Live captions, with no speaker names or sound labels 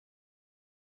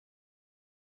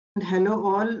Hello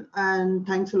all, and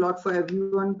thanks a lot for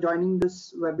everyone joining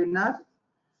this webinar.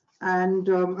 And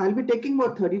I'll be taking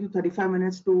about 30 to 35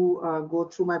 minutes to go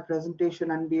through my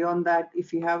presentation, and beyond that,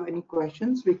 if you have any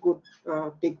questions, we could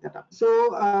take that up. So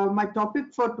my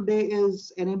topic for today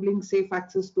is enabling safe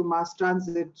access to mass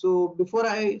transit. So before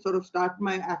I sort of start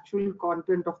my actual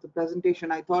content of the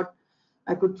presentation, I thought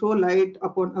I could throw light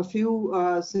upon a few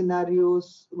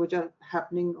scenarios which are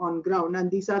happening on ground,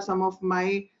 and these are some of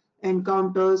my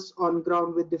encounters on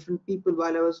ground with different people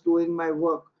while I was doing my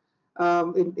work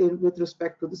with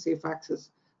respect to the safe access.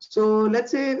 So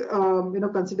let's say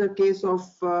consider case of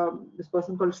this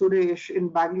person called Suresh in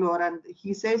Bangalore, and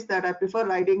he says that I prefer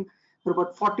riding for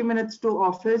about 40 minutes to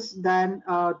office than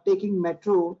taking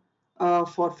metro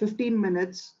for 15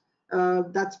 minutes.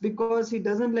 That's because he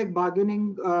doesn't like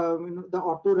bargaining, the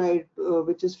auto ride,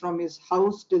 which is from his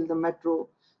house till the metro.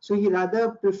 So he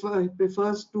rather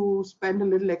prefers to spend a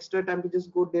little extra time to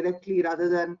just go directly rather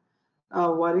than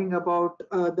worrying about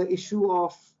the issue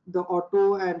of the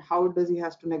auto and how does he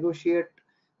has to negotiate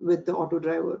with the auto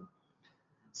driver.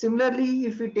 Similarly,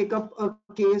 if we take up a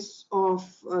case of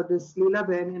this Leela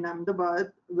Ben in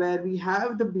Ahmedabad, where we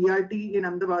have the BRT in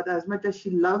Ahmedabad, as much as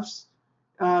she loves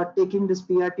taking this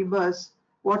BRT bus,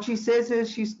 what she says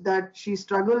is that she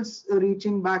struggles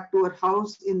reaching back to her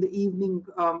house in the evening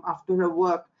after her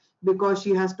work because she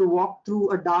has to walk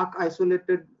through a dark,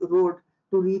 isolated road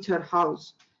to reach her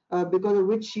house, because of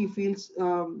which she feels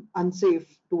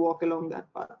unsafe to walk along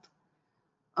that path.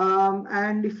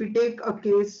 And if we take a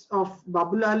case of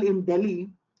Babulal in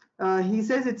Delhi, he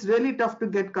says it's really tough to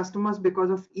get customers because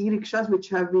of e-rickshaws, which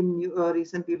have been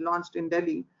recently launched in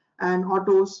Delhi, and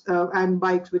autos and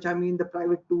bikes, which I mean the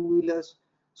private two-wheelers.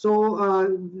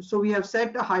 So we have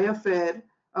set a higher fare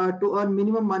to earn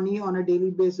minimum money on a daily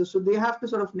basis. So they have to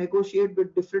sort of negotiate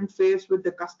with different fares with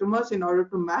the customers in order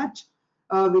to match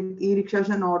with e-rickshaws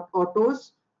and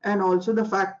autos, and also the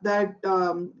fact that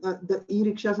the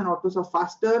e-rickshaws and autos are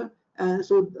faster,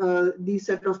 so these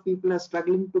set of people are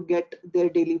struggling to get their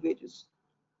daily wages.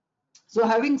 So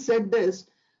having said this,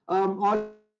 all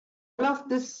of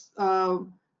this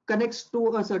connects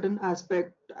to a certain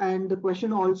aspect, and the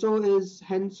question also is,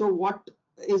 hence, so what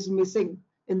is missing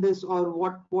in this, or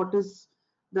what is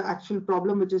the actual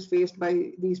problem which is faced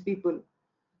by these people?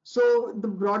 So the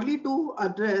broadly to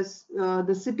address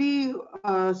the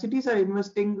cities are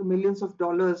investing millions of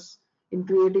dollars in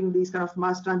creating these kind of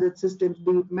mass transit systems,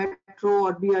 be it metro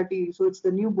or BRT. So it's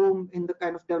the new boom in the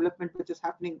kind of development which is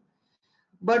happening.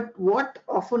 But what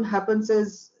often happens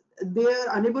is they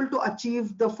are unable to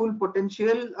achieve the full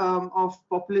potential of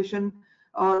population,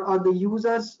 or the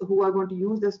users who are going to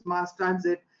use this mass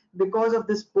transit because of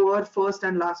this poor first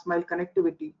and last mile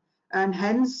connectivity, and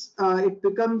hence it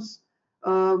becomes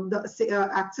the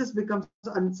access becomes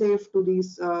unsafe to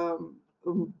these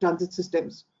transit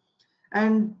systems.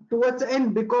 And towards the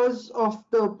end, because of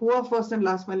the poor first and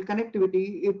last mile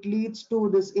connectivity, it leads to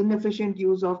this inefficient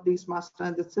use of these mass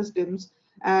transit systems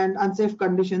and unsafe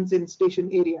conditions in station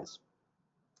areas.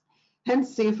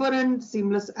 Hence, safer and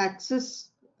seamless access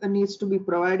needs to be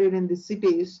provided in the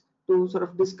cities to sort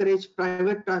of discourage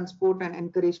private transport and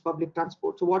encourage public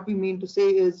transport. So what we mean to say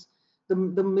is the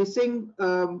missing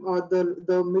or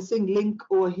the missing link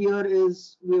over here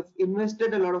is we've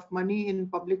invested a lot of money in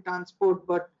public transport,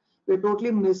 but we're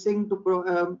totally missing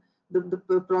to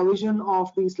the provision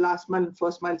of these last mile and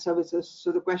first mile services.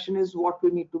 So the question is what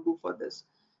we need to do for this,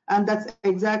 and that's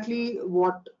exactly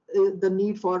what the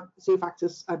need for safe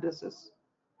access addresses.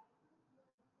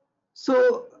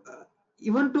 So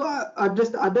even to address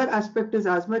the other aspect is,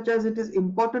 as much as it is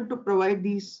important to provide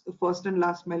these first and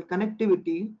last mile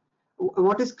connectivity,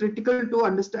 what is critical to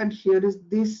understand here is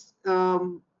this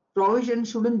provision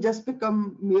shouldn't just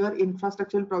become mere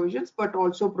infrastructural provisions, but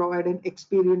also provide an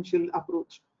experiential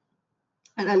approach.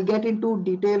 And I'll get into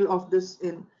detail of this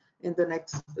in the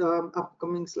next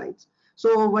upcoming slides.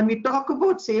 So when we talk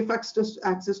about safe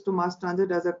access to mass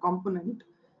transit as a component,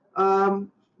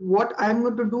 what I'm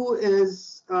going to do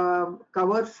is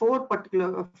cover four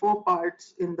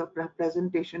parts in the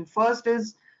presentation. First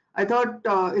is, I thought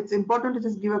it's important to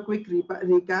just give a quick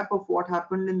recap of what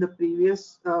happened in the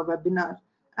previous webinar.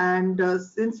 And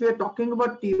since we are talking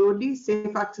about TOD,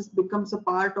 safe access becomes a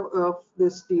part of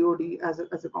this TOD as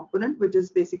a component, which is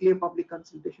basically a public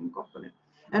consultation component.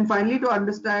 And finally, to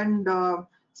understand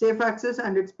safe access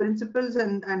and its principles,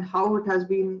 and how it has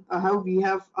been, how we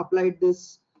have applied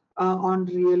this on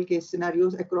real case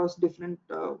scenarios across different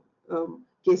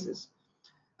cases.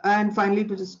 And finally,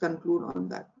 to just conclude on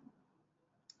that.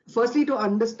 Firstly, to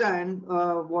understand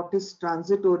what is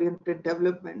transit-oriented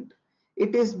development,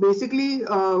 It is basically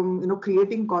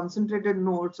creating concentrated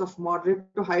nodes of moderate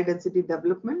to high density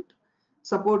development,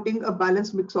 supporting a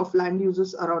balanced mix of land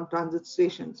uses around transit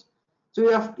stations. So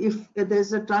if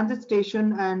there's a transit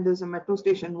station and there's a metro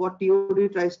station, what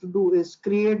TOD tries to do is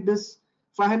create this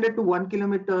 500 to 1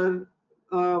 kilometer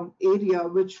area,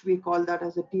 which we call that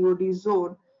as a TOD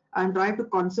zone, and try to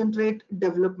concentrate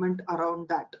development around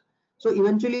that. So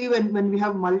eventually, when we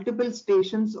have multiple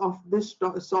stations of this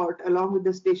sort along with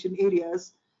the station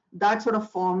areas, that sort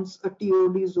of forms a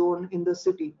TOD zone in the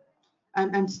city.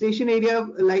 And station area,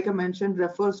 like I mentioned,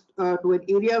 refers to an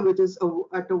area which is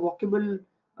at a walkable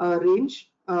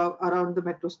range around the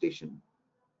metro station.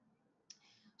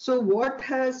 So what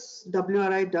has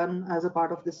WRI done as a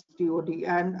part of this TOD?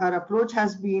 And our approach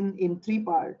has been in three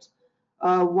parts.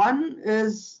 One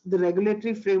is the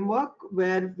regulatory framework,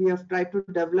 where we have tried to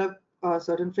develop a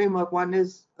certain framework. One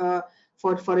is,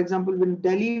 for example, in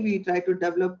Delhi, we try to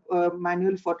develop a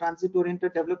manual for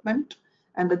transit-oriented development.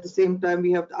 And at the same time,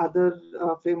 we have the other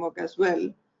framework as well.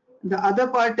 The other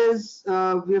part is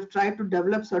we have tried to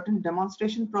develop certain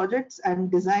demonstration projects and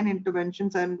design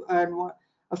interventions, and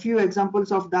a few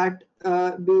examples of that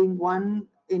being one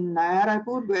in Naya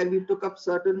Raipur, where we took up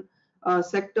certain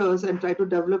sectors and try to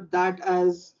develop that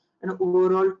as an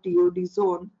overall TOD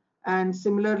zone. And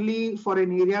similarly, for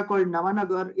an area called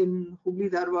Navanagar in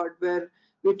Hubli Dharwad, where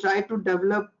we try to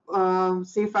develop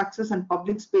safe access and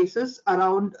public spaces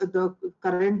around the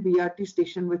current BRT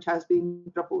station which has been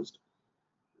proposed.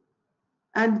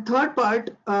 And third part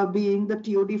being the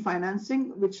TOD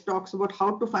financing, which talks about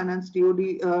how to finance TOD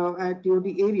at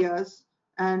TOD areas,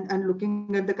 and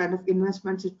looking at the kind of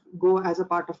investments that go as a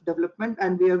part of development.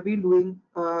 And we have been doing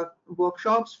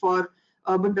workshops for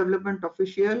urban development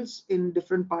officials in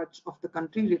different parts of the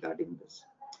country regarding this.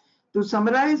 To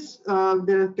summarize,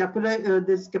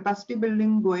 there's capacity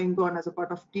building going on as a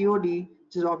part of TOD,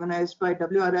 which is organized by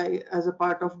WRI as a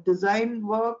part of design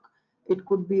work. It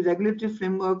could be regulatory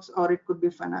frameworks, or it could be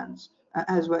finance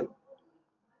as well.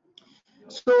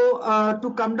 So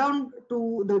to come down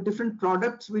to the different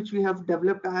products which we have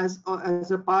developed as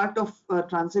a part of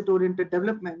transit-oriented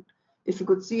development, if you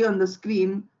could see on the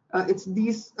screen, it's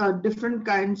these different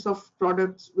kinds of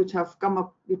products which have come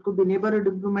up. It could be neighborhood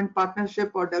improvement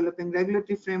partnership or developing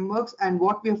regulatory frameworks. And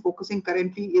what we are focusing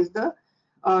currently is the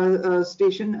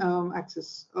station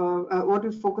access. What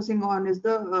we're focusing on is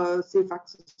the safe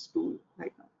access tool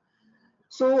right now.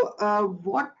 So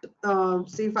what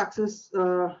safe access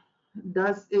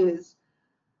does is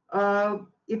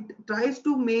it tries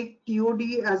to make TOD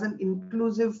as an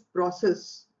inclusive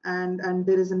process, and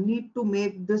there is a need to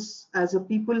make this as a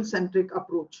people-centric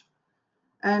approach.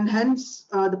 And hence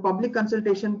the public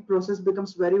consultation process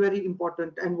becomes very, very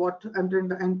important. And what I'm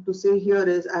trying to say here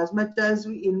is, as much as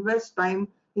we invest time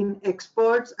in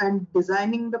experts and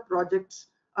designing the projects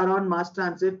around mass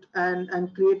transit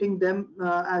and creating them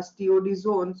as TOD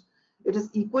zones, it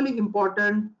is equally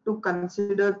important to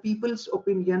consider people's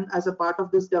opinion as a part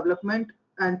of this development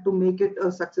and to make it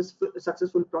a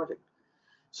successful project.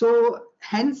 So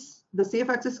hence the safe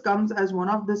access comes as one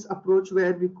of this approach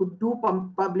where we could do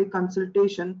public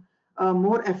consultation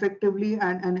more effectively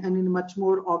and in a much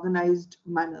more organized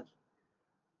manner.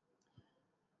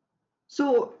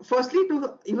 So firstly,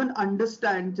 to even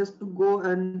understand, just to go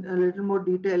in a little more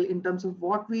detail in terms of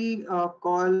what we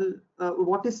call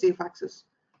what is safe access.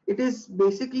 It is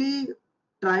basically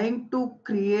trying to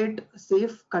create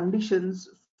safe conditions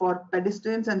for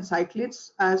pedestrians and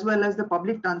cyclists as well as the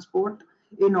public transport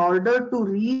in order to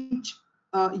reach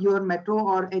your metro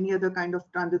or any other kind of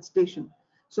transit station.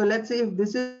 So let's say if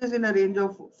this is in a range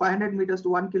of 500 meters to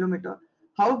 1 kilometer,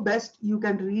 how best you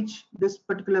can reach this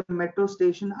particular metro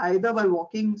station either by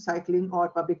walking, cycling, or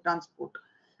public transport.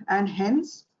 And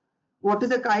hence, what is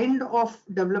the kind of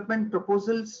development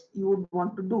proposals you would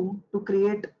want to do to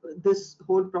create this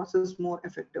whole process more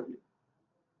effectively.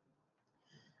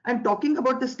 And talking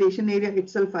about the station area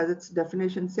itself, as its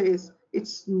definition says,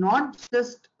 it's not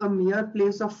just a mere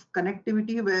place of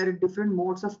connectivity where different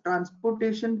modes of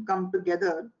transportation come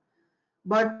together,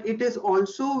 but it is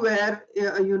also where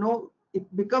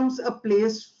it becomes a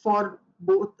place for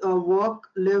both work,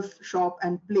 live, shop,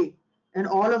 and play, and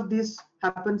all of this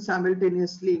happens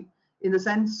simultaneously. In the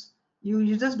sense,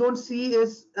 you just don't see it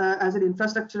as an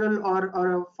infrastructural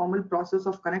or a formal process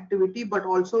of connectivity, but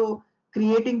also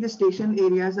creating the station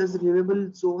areas as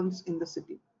livable zones in the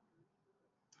city.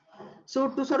 So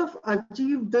to sort of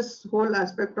achieve this whole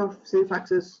aspect of safe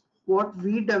access, what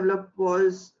we developed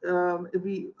was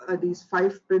these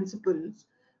 5 principles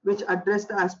which address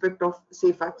the aspect of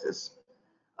safe access.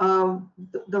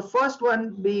 The first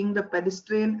one being the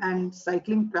pedestrian and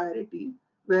cycling priority,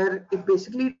 where it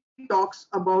basically talks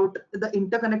about the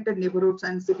interconnected neighborhoods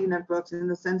and city networks, in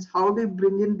the sense how do you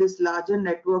bring in this larger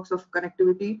networks of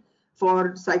connectivity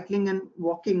for cycling and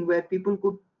walking, where people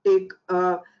could take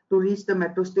to reach the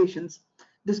metro stations.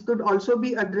 This could also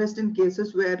be addressed in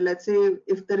cases where, let's say,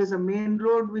 if there is a main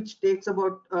road which takes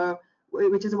about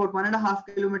which is about 1.5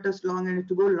 kilometers long, and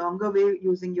to go longer way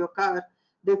using your car,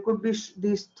 there could be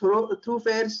these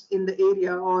thoroughfares in the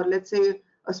area, or let's say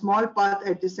a small path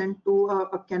adjacent to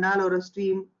a canal or a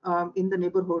stream in the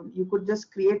neighborhood. You could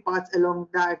just create paths along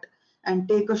that and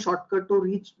take a shortcut to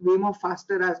reach way more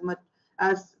faster, as much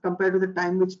as compared to the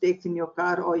time which takes in your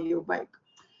car or your bike.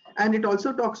 And it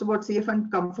also talks about safe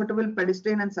and comfortable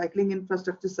pedestrian and cycling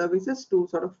infrastructure services to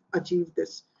sort of achieve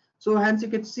this. So hence you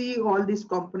can see all these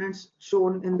components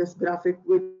shown in this graphic,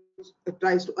 which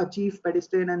tries to achieve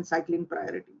pedestrian and cycling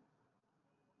priority.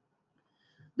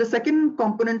 The second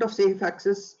component of safe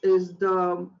access is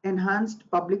the enhanced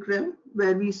public realm,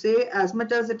 where we say as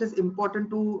much as it is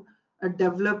important to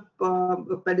develop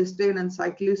pedestrian and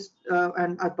cyclist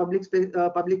and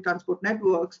public transport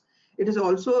networks, it is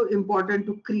also important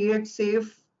to create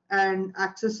safe and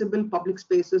accessible public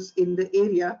spaces in the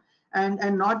area,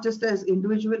 and not just as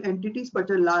individual entities, but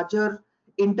a larger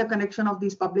interconnection of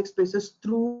these public spaces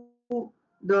through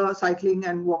the cycling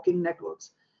and walking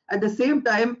networks. At the same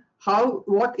time,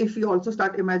 what if we also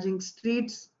start imagining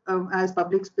streets as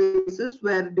public spaces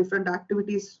where different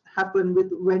activities happen,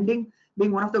 with vending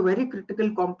being one of the very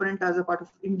critical component as a part of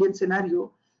Indian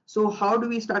scenario. So how do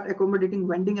we start accommodating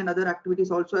vending and other activities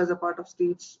also as a part of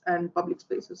streets and public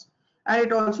spaces? And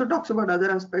it also talks about other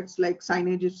aspects like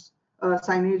signage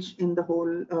in the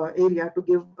whole area to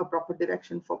give a proper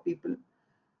direction for people.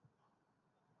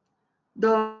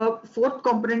 The fourth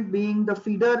component being the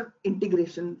feeder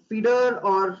integration. Feeder,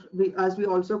 or as we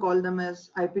also call them as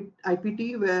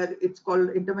IPT, where it's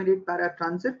called intermediate para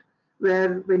transit,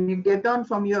 where when you get down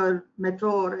from your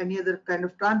metro or any other kind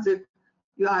of transit,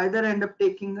 you either end up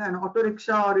taking an auto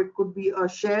rickshaw, or it could be a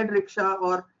shared rickshaw,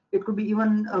 or it could be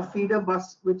even a feeder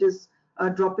bus, which is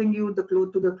dropping you to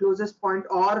the closest point,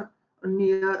 or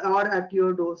near or at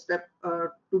your doorstep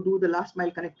to do the last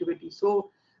mile connectivity.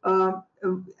 So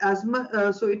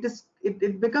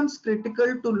it becomes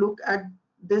critical to look at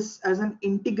this as an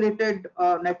integrated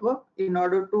network in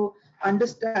order to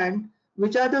understand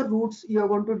which are the routes you are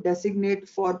going to designate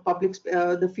for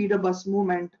the feeder bus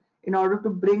movement, in order to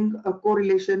bring a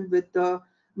correlation with the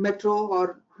metro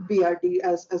or BRT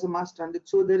as a mass transit.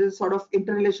 So there is sort of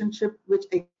interrelationship which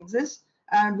exists,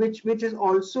 and which is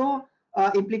also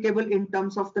implicable in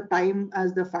terms of the time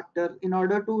as the factor, in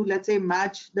order to, let's say,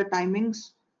 match the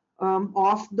timings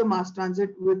of the mass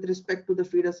transit with respect to the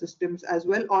feeder systems as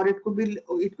well, or it could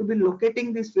be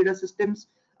locating these feeder systems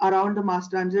around the mass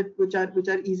transit, which are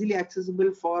easily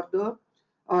accessible for the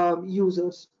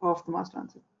users of the mass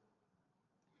transit.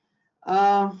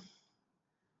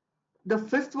 The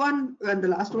fifth one, and the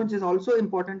last one, which is also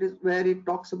important, is where it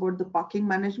talks about the parking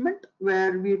management,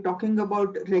 where we're talking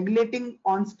about regulating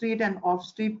on-street and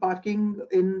off-street parking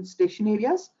in station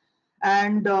areas,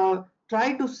 and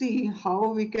try to see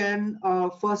how we can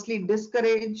firstly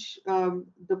discourage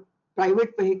the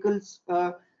private vehicles,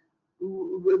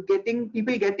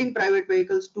 getting private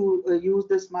vehicles to use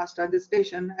this mass transit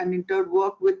station, and in turn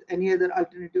work with any other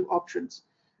alternative options.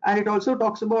 And it also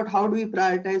talks about how do we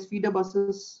prioritize feeder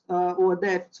buses over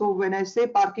there. So when I say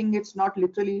parking, it's not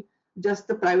literally just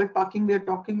the private parking we are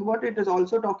talking about. It is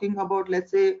also talking about, let's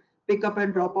say, pick up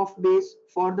and drop off bays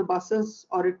for the buses,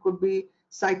 or it could be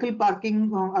cycle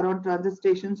parking around transit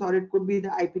stations, or it could be the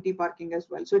IPT parking as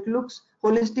well. So it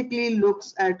holistically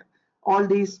looks at all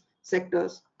these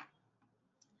sectors.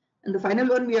 And the final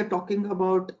one, we are talking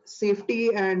about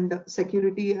safety and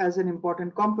security as an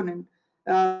important component,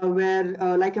 where,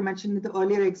 like I mentioned in the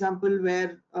earlier example,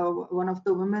 where one of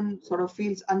the women sort of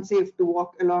feels unsafe to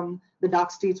walk along the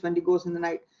dark streets when he goes in the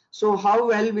night. So how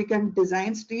well we can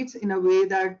design streets in a way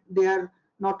that they are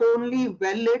not only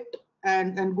well lit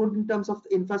and good in terms of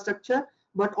the infrastructure,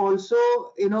 but also,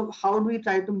 how do we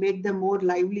try to make them more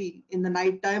lively in the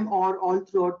night time or all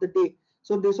throughout the day.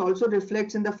 So this also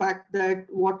reflects in the fact that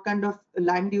what kind of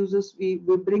land uses we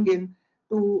bring in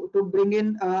to bring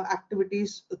in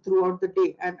activities throughout the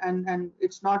day, and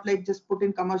it's not like just put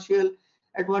in commercial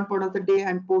at one point of the day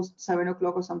and post 7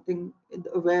 o'clock or something,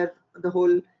 where the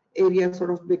whole area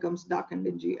sort of becomes dark and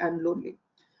dingy and lonely.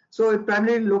 So it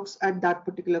primarily looks at that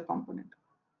particular component.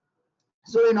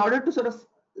 So in order to sort of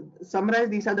summarize,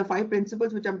 these are the 5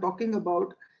 principles which I'm talking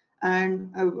about.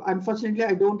 And unfortunately,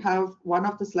 I don't have one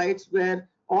of the slides where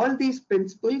all these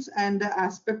principles and the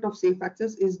aspect of safe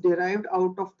access is derived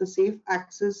out of the safe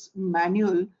access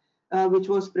manual, which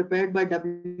was prepared by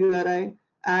WRI,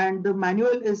 and the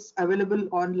manual is available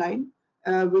online,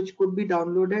 which could be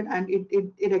downloaded, and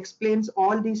it explains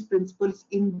all these principles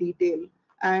in detail.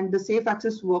 And the Safe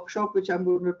Access workshop, which I'm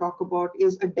going to talk about,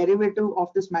 is a derivative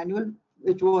of this manual,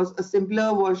 which was a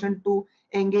simpler version to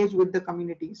engage with the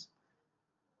communities.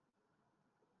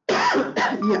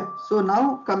 Yeah, so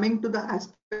now coming to the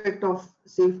aspect of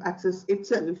Safe Access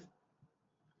itself.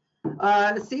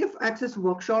 Safe Access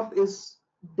workshop was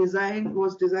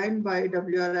designed by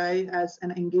WRI as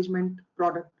an engagement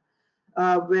product,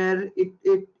 where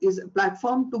it is a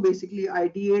platform to basically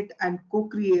ideate and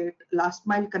co-create last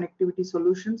mile connectivity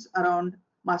solutions around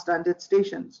mass transit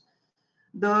stations.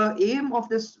 The aim of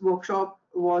this workshop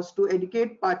was to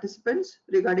educate participants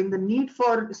regarding the need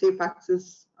for safe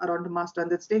access around the mass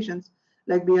transit stations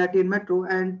like BRT and metro,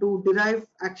 and to derive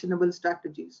actionable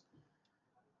strategies.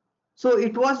 So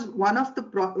it was one of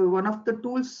the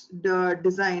tools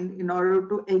designed in order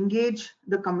to engage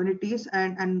the communities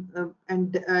and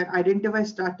identify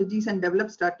strategies and develop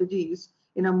strategies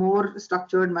in a more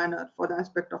structured manner for the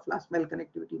aspect of last mile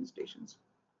connectivity in stations.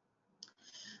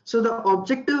 So the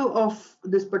objective of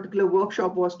this particular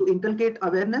workshop was to inculcate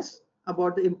awareness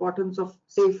about the importance of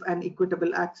safe and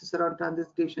equitable access around transit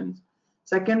stations.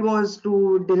 Second was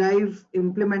to derive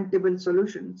implementable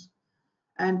solutions.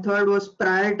 And third was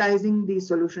prioritizing these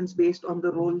solutions based on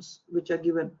the roles which are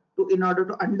given in order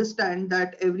to understand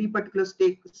that every particular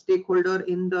stakeholder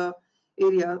in the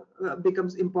area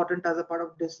becomes important as a part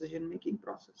of decision-making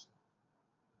process.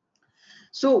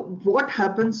 So what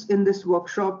happens in this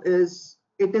workshop is,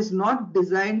 it is not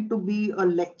designed to be a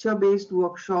lecture-based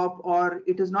workshop, or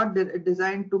it is not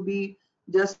designed to be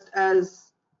just as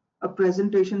a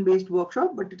presentation-based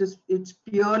workshop, but it's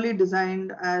purely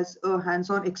designed as a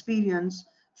hands-on experience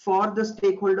for the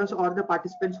stakeholders or the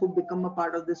participants who become a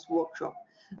part of this workshop.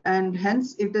 And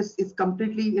hence it's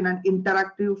completely in an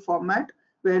interactive format,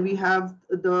 where we have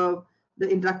the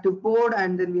interactive board,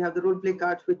 and then we have the role play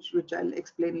cards, which I'll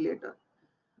explain later.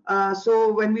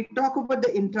 So when we talk about the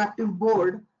interactive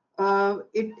board,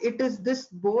 this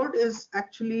board is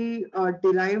actually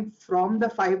derived from the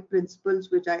 5 principles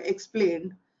which I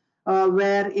explained,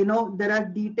 where there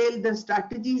are the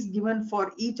strategies given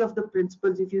for each of the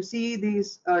principles. If you see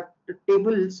these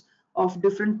tables of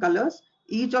different colors,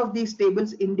 each of these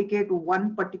tables indicate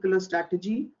one particular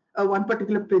strategy, one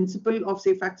particular principle of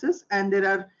safe access, and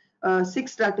there are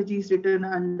 6 strategies written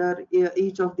under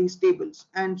each of these tables.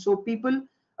 And so people,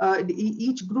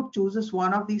 each group chooses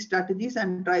one of these strategies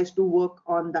and tries to work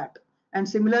on that. And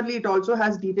similarly, it also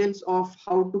has details of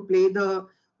how to play the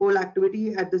whole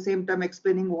activity, at the same time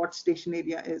explaining what station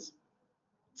area is.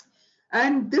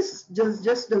 And this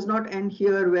just does not end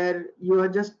here, where you are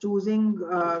just choosing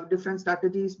different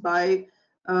strategies by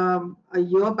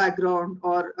your background,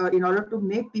 or in order to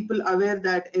make people aware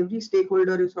that every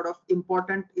stakeholder is sort of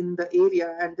important in the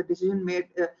area, and the decision made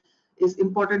is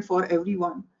important for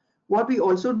everyone. What we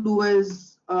also do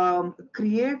is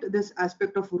create this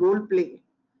aspect of role play,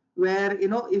 where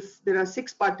if there are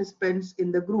 6 participants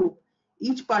in the group,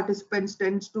 each participant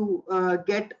tends to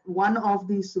get one of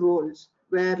these roles,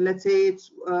 where let's say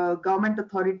it's government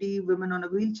authority, women on a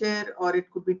wheelchair, or it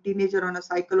could be teenager on a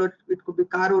cycle, or it could be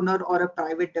car owner or a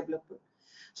private developer.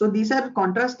 So these are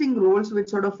contrasting roles which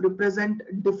sort of represent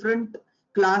different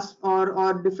class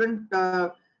or different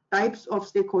types of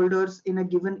stakeholders in a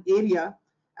given area.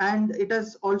 And it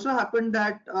has also happened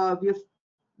that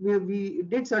we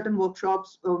did certain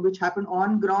workshops which happened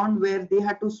on ground, where they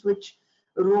had to switch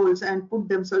roles and put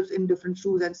themselves in different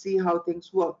shoes and see how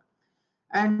things work.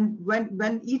 And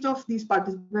when each of these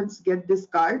participants get this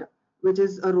card, which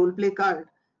is a role play card,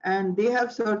 and they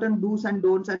have certain do's and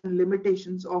don'ts and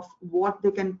limitations of what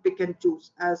they can pick and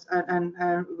choose as, and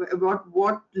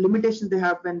what limitations they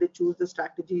have when they choose the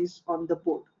strategies on the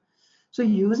board. So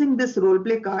using this role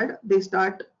play card, they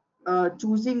start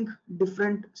choosing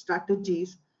different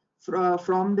strategies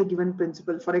from the given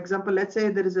principle. For example, let's say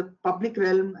there is a public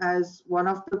realm as one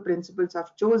of the principles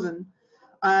I've chosen,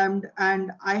 and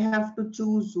I have to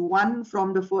choose one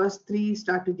from the first 3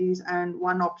 strategies and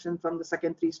one option from the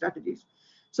second 3 strategies.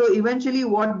 So eventually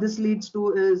what this leads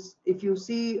to is, if you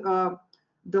see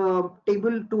the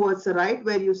table towards the right,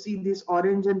 where you see these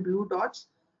orange and blue dots,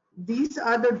 these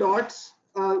are the dots,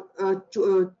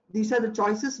 these are the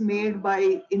choices made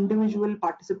by individual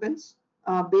participants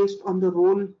based on the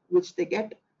role which they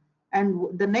get.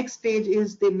 And the next stage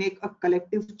is they make a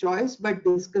collective choice by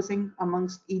discussing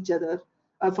amongst each other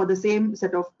for the same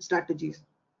set of strategies.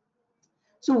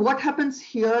 So what happens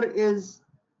here is,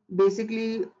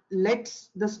 basically lets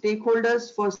the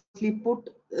stakeholders firstly put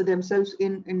themselves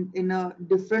in a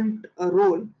different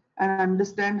role, and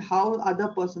understand how other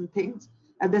person thinks.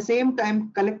 At the same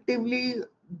time, collectively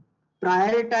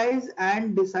prioritize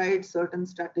and decide certain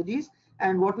strategies.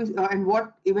 And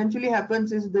what eventually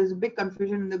happens is there's a big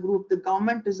confusion in the group. The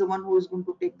government is the one who is going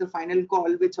to take the final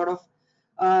call,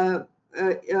 uh,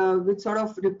 which sort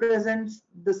of represents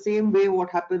the same way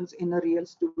what happens in a real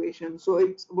situation. So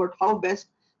it's about how best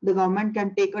the government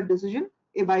can take a decision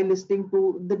by listening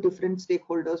to the different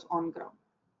stakeholders on ground.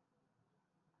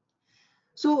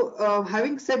 So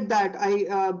having said that,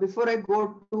 before I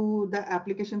go to the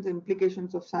applications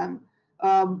implications of SAM,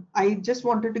 I just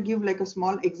wanted to give like a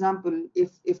small example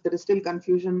if there is still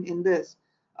confusion in this.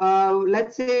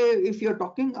 Let's say if you're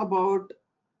talking about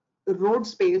road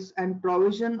space and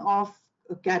provision of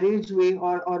a carriageway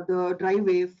or the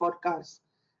driveway for cars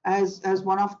as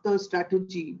one of the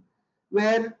strategy,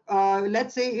 where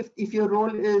let's say if your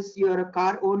role is you're a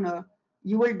car owner,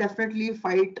 you will definitely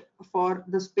fight for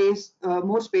the space,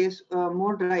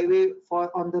 more driveway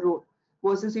for on the road,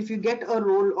 versus if you get a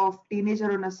role of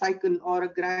teenager on a cycle or a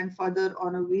grandfather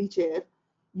on a wheelchair,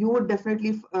 you would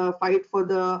definitely fight for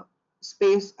the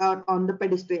space on the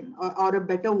pedestrian, or a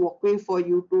better walkway for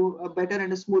you to a better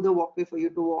and a smoother walkway for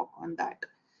you to walk on that.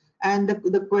 And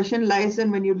the question lies in,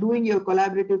 when you're doing your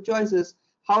collaborative choices,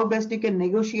 how best you can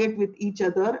negotiate with each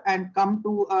other and come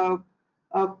to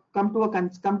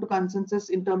consensus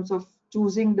in terms of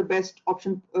choosing the best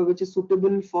option which is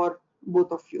suitable for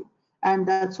both of you. And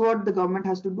that's what the government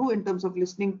has to do in terms of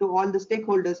listening to all the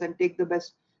stakeholders and take the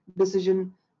best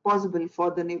decision possible for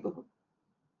the neighborhood.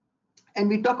 And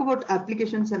we talk about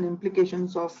applications and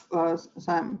implications of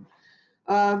SAM.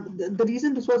 The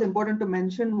reason this was important to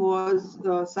mention was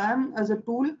SAM as a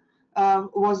tool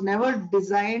was never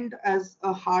designed as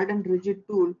a hard and rigid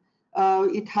tool.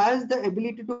 It has the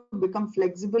ability to become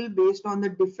flexible based on the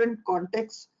different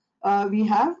contexts we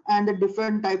have and the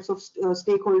different types of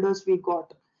stakeholders we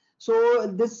got. So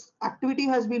this activity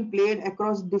has been played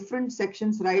across different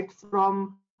sections, right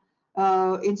from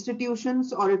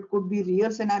institutions, or it could be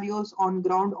real scenarios on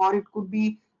ground, or it could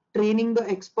be training the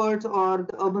experts or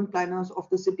the urban planners of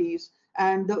the cities.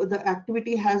 And the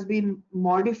activity has been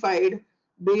modified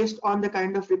based on the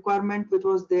kind of requirement which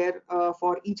was there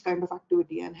for each kind of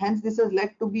activity. And hence this has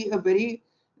led to be a very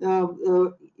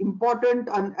important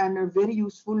and a very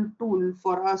useful tool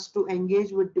for us to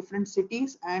engage with different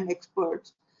cities and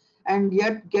experts, and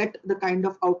yet get the kind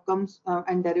of outcomes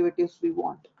and derivatives we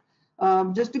want.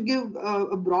 Just to give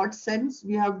a broad sense,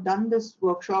 we have done this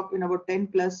workshop in about 10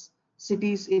 plus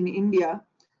cities in India,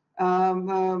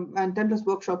 and 10 plus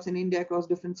workshops in India across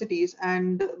different cities.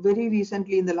 And very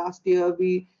recently in the last year,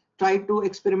 we tried to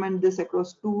experiment this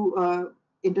across two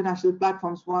international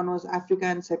platforms. One was Africa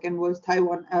and second was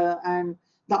Taiwan. And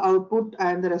the output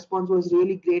and the response was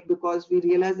really great, because we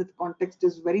realized that the context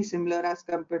is very similar as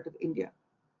compared to India.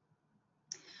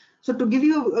 So to give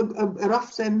you a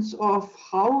rough sense of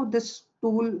how this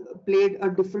tool played a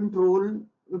different role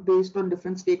based on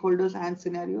different stakeholders and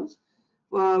scenarios,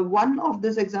 one of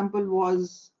this example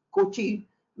was Kochi,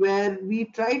 where we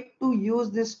tried to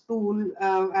use this tool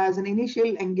as an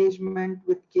initial engagement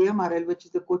with KMRL, which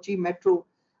is the Kochi Metro,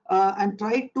 and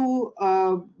tried to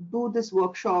do this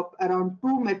workshop around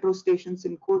two metro stations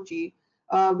in Kochi,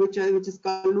 which is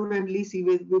Kallur and Lisi,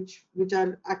 which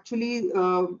are actually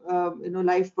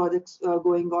live projects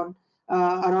going on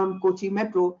around Kochi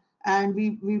Metro. And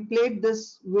we played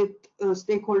this with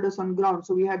stakeholders on ground.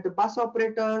 So we had the bus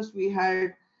operators, we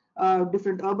had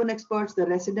different urban experts, the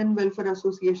resident welfare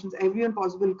associations, everyone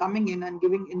possible coming in and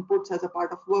giving inputs as a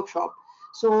part of workshop.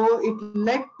 So it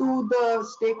led to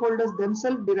the stakeholders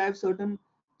themselves derive certain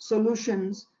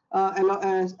solutions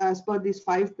as per these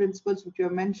 5 principles which you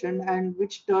have mentioned, and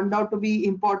which turned out to be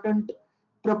important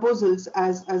proposals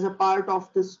as a part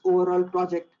of this overall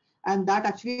project. And that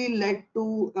actually led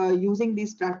to using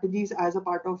these strategies as a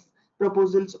part of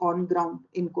proposals on ground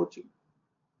in Kochi.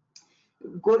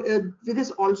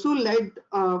 This also led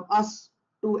us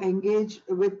to engage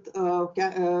with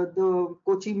the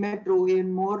Kochi Metro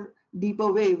in more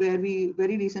deeper way, where we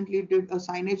very recently did a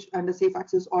signage and a safe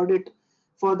access audit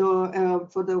for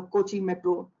the Kochi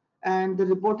Metro, and the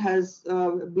report has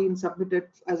been submitted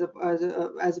as a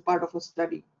part of a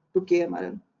study to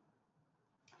KMRL.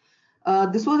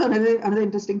 This was another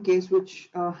interesting case which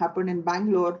happened in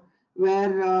Bangalore,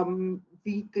 where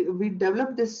we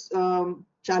developed this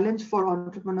challenge for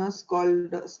entrepreneurs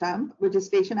called STAMP, which is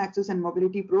Station Access and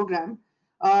Mobility Program,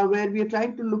 where we are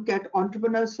trying to look at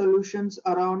entrepreneur solutions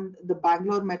around the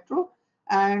Bangalore Metro.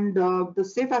 And the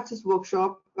Safe Access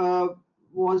workshop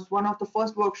was one of the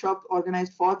first workshops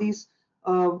organized for these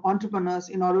entrepreneurs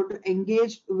in order to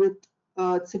engage with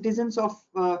citizens of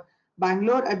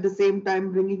Bangalore, at the same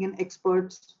time bringing in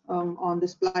experts on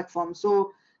this platform.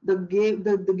 So the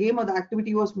game or the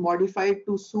activity was modified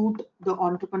to suit the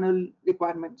entrepreneurial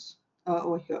requirements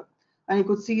over here. And you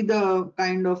could see the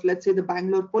kind of, let's say, the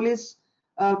Bangalore police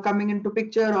coming into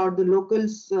picture, or the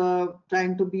locals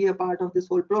trying to be a part of this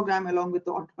whole program along with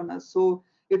the entrepreneurs. So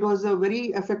it was a very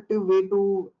effective way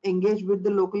to engage with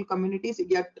the local communities,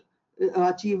 yet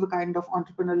achieve a kind of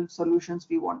entrepreneurial solutions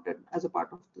we wanted as a part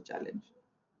of the challenge.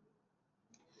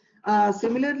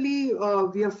 Similarly,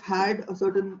 we have had a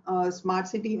certain smart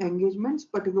city engagements.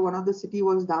 Particularly, one of the city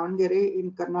was Davangere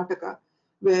in Karnataka,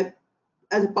 where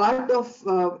as a part of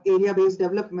area-based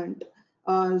development,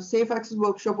 safe access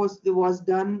workshop was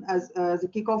done as a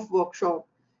kickoff workshop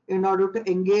in order to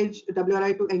engage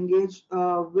WRI to engage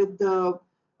with the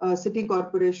city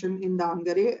corporation in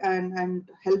Davangere and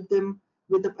help them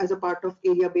with as a part of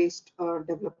area-based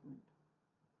development.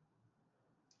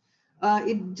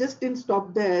 It just didn't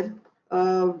stop there.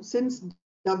 Since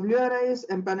WRI is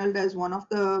empaneled as one of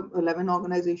the 11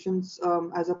 organizations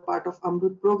as a part of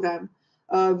Amrut program,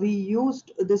 we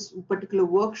used this particular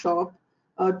workshop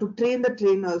to train the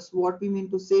trainers. What we mean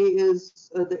to say is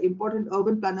the important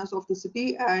urban planners of the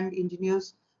city and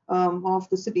engineers of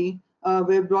the city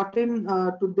were brought in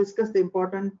to discuss the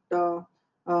important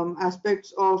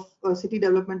aspects of city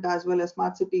development as well as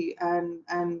smart city,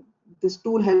 and this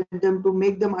tool helped them to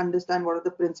make them understand what are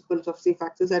the principles of safe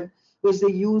access, and which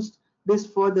they used this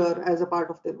further as a part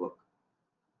of their work.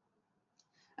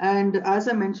 And as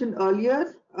I mentioned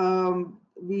earlier,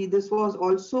 this was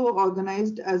also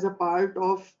organized as a part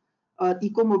of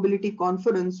Eco Mobility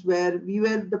Conference, where we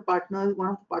were the partners, one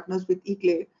of the partners with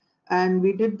ECLAY, and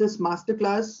we did this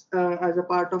masterclass as a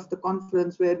part of the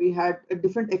conference, where we had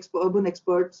different urban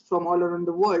experts from all around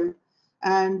the world,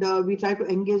 and we tried to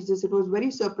engage this. It was very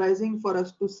surprising for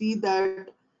us to see that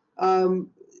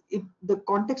the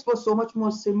context was so much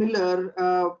more similar,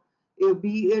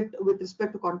 be it with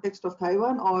respect to context of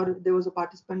Taiwan, or there was a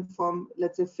participant from,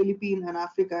 let's say, Philippines and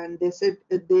Africa, and they said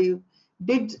they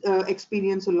did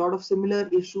experience a lot of similar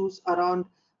issues around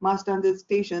mass transit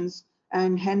stations,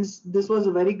 and hence this was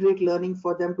a very great learning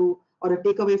for them to, or a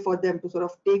takeaway for them to sort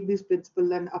of take this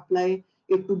principle and apply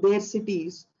it to their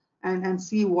cities and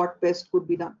see what best could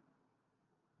be done.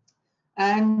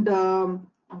 And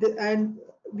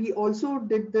we also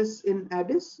did this in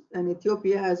Addis in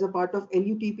Ethiopia as a part of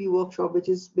LUTP workshop, which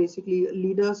is basically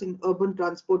Leaders in Urban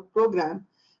Transport program,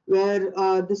 where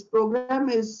this program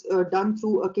is done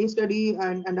through a case study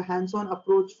and a hands-on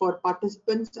approach for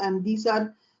participants. And these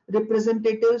are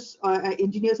representatives,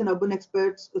 engineers and urban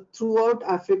experts throughout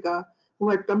Africa who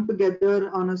had come together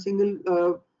on a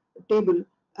single table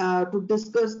to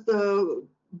discuss the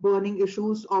burning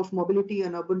issues of mobility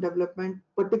and urban development,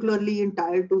 particularly in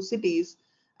Tier 2 cities.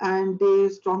 And they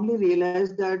strongly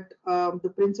realized that the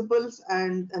principles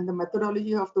and the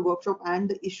methodology of the workshop and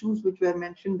the issues which were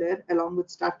mentioned there, along with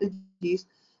strategies,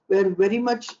 were very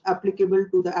much applicable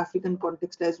to the African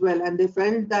context as well. And they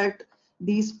felt that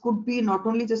these could be not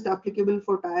only just applicable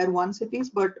for Tier 1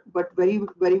 cities, but very,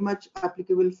 very much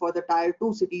applicable for the Tier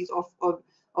 2 cities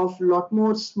of lot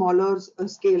more smaller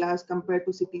scale as compared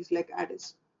to cities like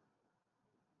Addis.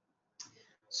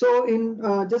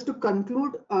 So just to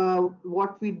conclude,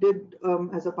 what we did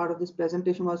as a part of this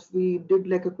presentation was we did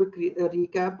like a quick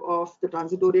recap of the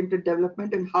transit-oriented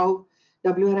development and how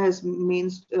WRI has been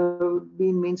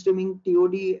mainstreaming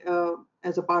TOD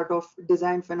as a part of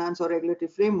design, finance, or regulatory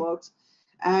frameworks.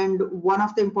 And one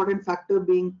of the important factor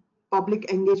being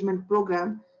public engagement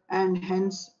program, and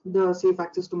hence the safe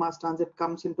access to mass transit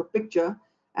comes into picture,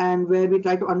 and where we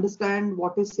try to understand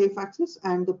what is safe access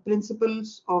and the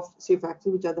principles of safe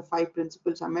access, which are the 5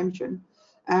 principles I mentioned,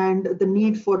 and the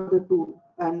need for the tool,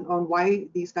 and on why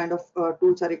these kind of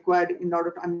tools are required in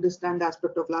order to understand the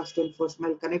aspect of last and first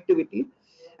mile connectivity.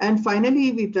 And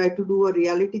finally, we try to do a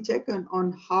reality check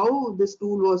on how this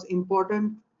tool was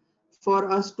important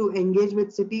for us to engage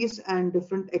with cities and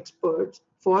different experts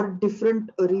for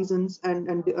different reasons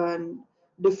and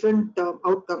different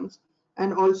outcomes,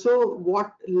 and also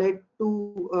what led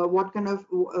to what kind of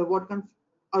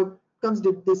outcomes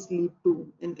did this lead to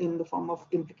in the form of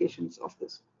implications of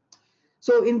this.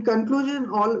 So in conclusion,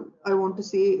 all I want to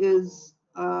say is,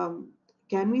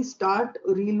 can we start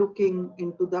relooking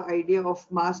into the idea of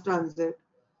mass transit,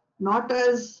 not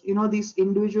as these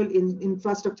individual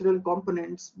infrastructural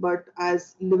components, but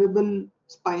as livable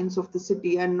spines of the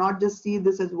city, and not just see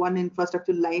this as one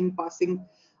infrastructure line passing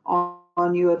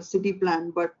on your city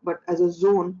plan, but as a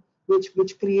zone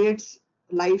which creates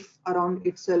life around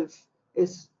itself.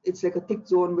 It's like a thick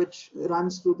zone which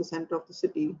runs through the center of the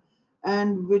city,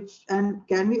 and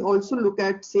can we also look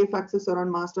at safe access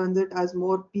around mass transit as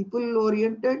more people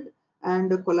oriented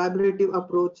and a collaborative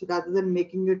approach rather than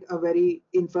making it a very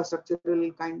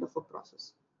infrastructural kind of a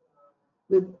process.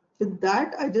 With, with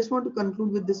that, I just want to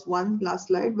conclude with this one last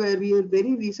slide where we have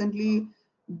very recently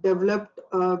developed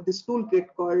this toolkit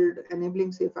called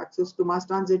Enabling Safe Access to Mass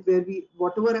Transit, where we,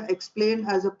 whatever I explained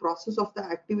as a process of the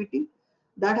activity,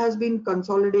 that has been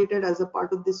consolidated as a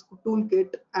part of this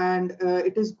toolkit, and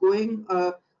it is going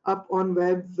up on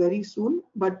web very soon.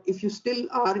 But if you still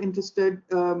are interested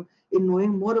in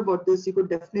knowing more about this, you could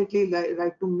definitely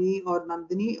write to me or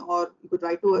Nandini, or you could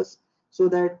write to us so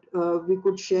that we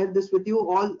could share this with you.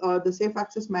 All the safe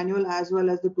access manual as well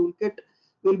as the toolkit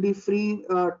will be free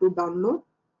to download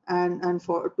and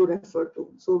for to refer to.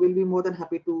 So we'll be more than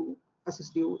happy to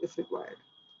assist you if required.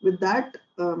 With that,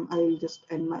 I'll just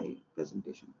end my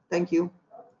presentation. Thank you.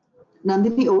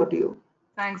 Nandini, over to you.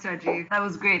 Thanks, Rajeev. That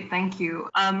was great. Thank you.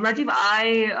 Rajeev,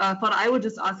 I thought I would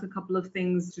just ask a couple of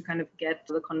things to kind of get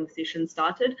the conversation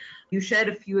started. You shared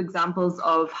a few examples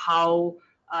of how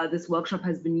this workshop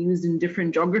has been used in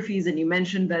different geographies, and you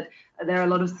mentioned that there are a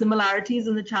lot of similarities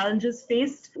in the challenges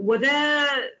faced. Were there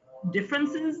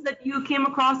differences that you came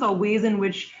across, or ways in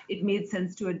which it made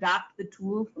sense to adapt the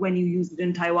tool when you used it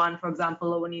in Taiwan, for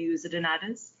example, or when you use it in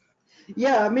Addis?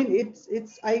 Yeah, I mean,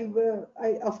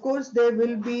 I of course there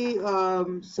will be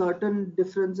certain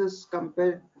differences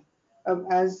compared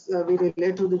as we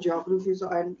relate to the geographies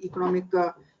and economic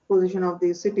position of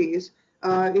these cities.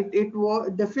 It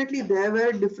was definitely there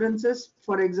were differences.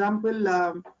 For example,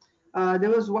 there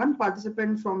was one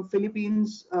participant from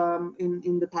Philippines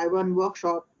in the Taiwan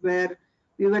workshop where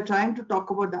we were trying to talk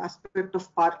about the aspect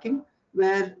of parking,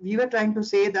 where we were trying to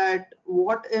say that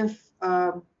what if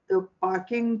the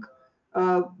parking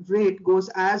rate goes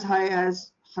as high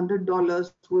as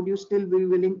 $100, would you still be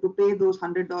willing to pay those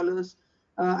 $100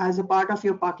 as a part of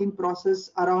your parking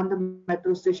process around the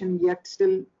metro station, yet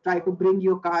still try to bring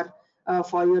your car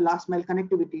for your last mile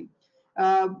connectivity?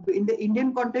 In the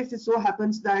Indian context, it so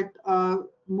happens that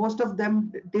most of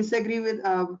them disagree with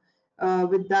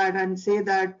that and say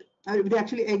that they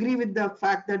actually agree with the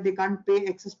fact that they can't pay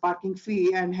excess parking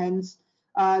fee, and hence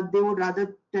they would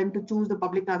rather tend to choose the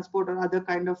public transport or other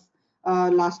kind of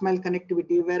last mile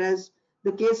connectivity. Whereas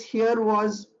the case here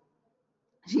was,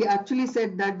 she actually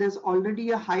said that there's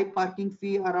already a high parking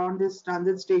fee around these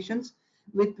transit stations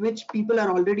with which people are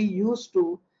already used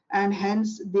to, and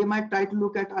hence they might try to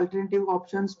look at alternative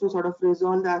options to sort of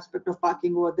resolve the aspect of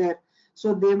parking over there.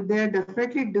 So there are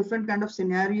definitely different kind of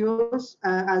scenarios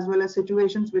as well as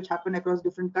situations which happen across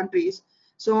different countries.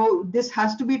 So this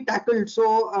has to be tackled.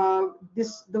 So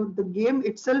the game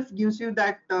itself gives you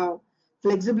that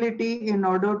flexibility in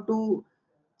order to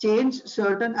change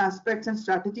certain aspects and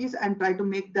strategies and try to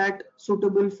make that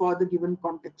suitable for the given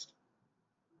context.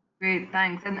 Great,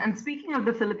 thanks. And speaking of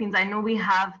the Philippines, I know we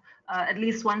have at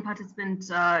least one participant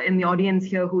in the audience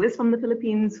here who is from the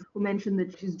Philippines, who mentioned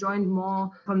that she's joined more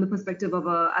from the perspective of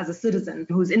as a citizen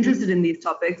who's interested in these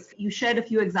topics. You shared a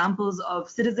few examples of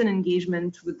citizen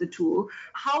engagement with the tool.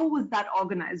 How was that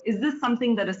organized? Is this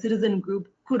something that a citizen group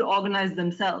could organize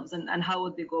themselves, and how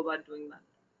would they go about doing that?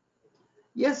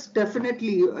 Yes,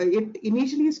 definitely. It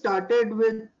initially started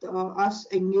with us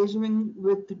engaging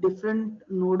with different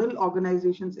nodal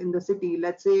organizations in the city.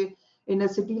 Let's say in a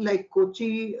city like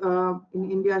Kochi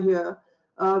in India here,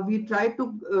 we try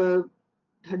to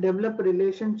develop a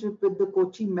relationship with the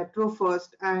Kochi Metro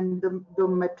first, and the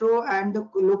Metro and the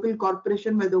local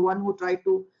corporation were the one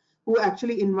who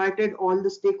actually invited all the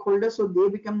stakeholders. So they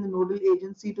become the nodal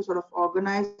agency to sort of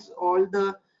organize all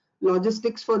the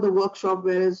logistics for the workshop,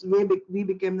 whereas we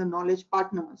became the knowledge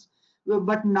partners.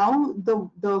 But now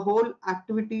the whole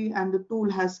activity and the tool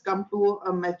has come to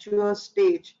a mature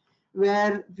stage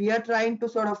where we are trying to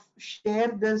sort of share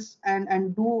this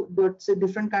and do the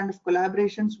different kind of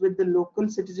collaborations with the local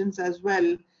citizens as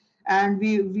well. And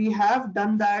we have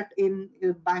done that in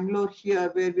Bangalore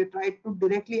here, where we tried to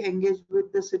directly engage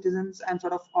with the citizens and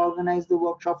sort of organize the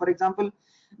workshop. For example,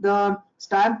 the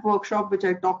stamp workshop which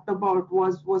I talked about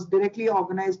was directly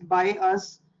organized by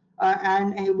us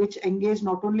and which engaged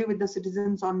not only with the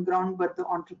citizens on ground but the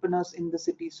entrepreneurs in the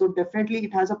city. So definitely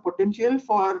it has a potential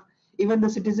for even the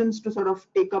citizens to sort of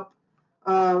take up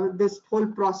this whole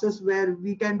process where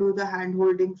we can do the hand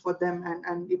holding for them,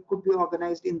 and it could be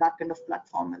organized in that kind of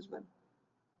platform as well.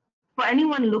 For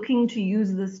anyone looking to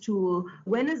use this tool,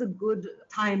 when is a good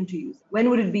time to use it? When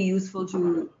would it be useful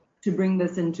to bring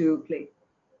this into play?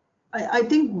 I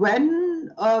think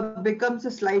when becomes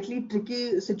a slightly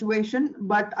tricky situation,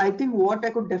 but I think what I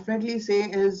could definitely say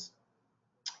is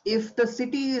if the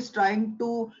city is trying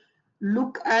to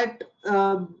look at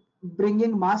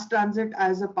bringing mass transit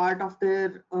as a part of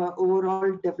their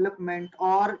overall development.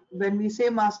 Or when we say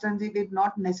mass transit, it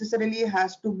not necessarily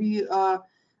has to be a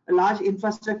large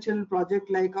infrastructural project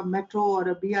like a metro or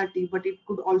a BRT, but it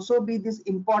could also be these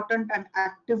important and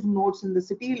active nodes in the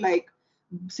city, like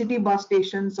city bus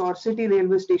stations or city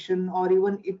railway station, or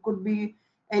even it could be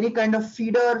any kind of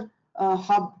feeder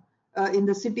hub in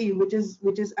the city, which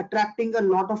is attracting a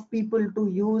lot of people to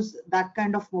use that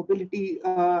kind of mobility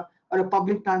or a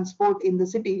public transport in the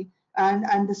city.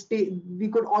 And the state, we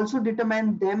could also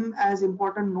determine them as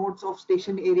important nodes of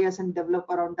station areas and develop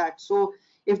around that. So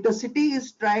if the city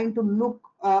is trying to look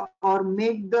or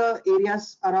make the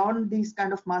areas around these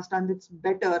kind of mass transits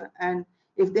better, and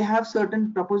if they have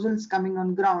certain proposals coming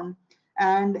on ground,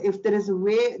 and if there is a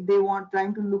way they want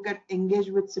trying to look at engage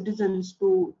with citizens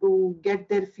to get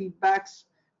their feedbacks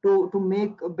to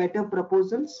make better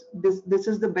proposals, this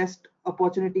is the best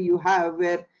opportunity you have,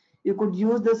 where you could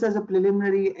use this as a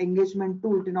preliminary engagement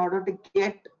tool in order to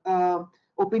get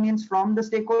opinions from the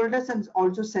stakeholders and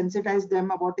also sensitize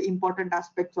them about the important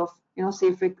aspects of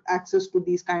safe access to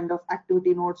these kind of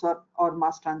activity nodes or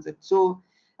mass transit. So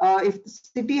if the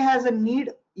city has a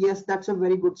need, yes, that's a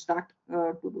very good start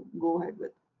to go ahead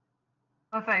with.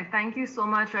 Perfect. Thank you so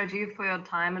much, Rajeev, for your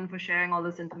time and for sharing all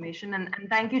this information. And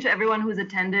thank you to everyone who's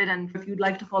attended. And if you'd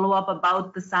like to follow up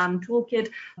about the SAM toolkit,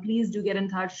 please do get in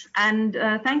touch. And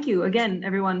thank you again,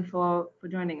 everyone, for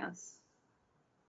joining us.